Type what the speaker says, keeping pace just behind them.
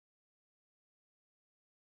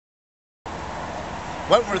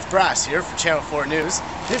Wentworth Brass here for Channel 4 News.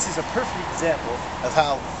 This is a perfect example of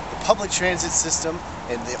how the public transit system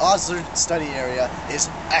in the Osler study area is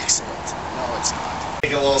excellent. No, it's not.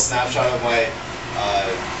 Take a little snapshot of my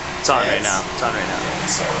it's on right now. It's on right now.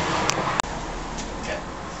 Okay.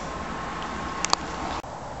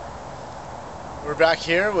 We're back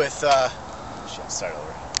here with shit, start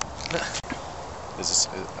over. Is this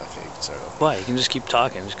okay, start over. Why? You can just keep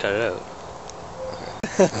talking, just cut it out.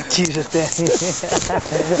 Jesus, Danny.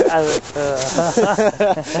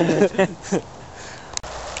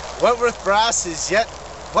 Wentworth Brass is yet.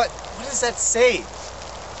 What does that say?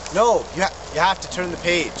 No, you have to turn the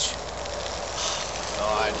page.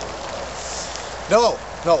 God. No,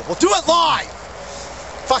 we'll do it live.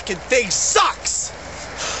 Fucking thing sucks.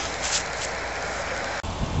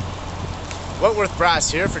 Wentworth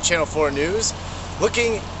Brass here for Channel 4 News.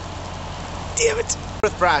 Looking. Damn it.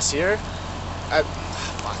 Wentworth Brass here.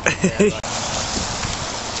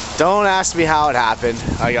 Don't ask me how it happened.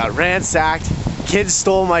 I got ransacked. Kids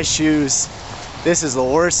stole my shoes. This is the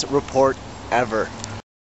worst report ever.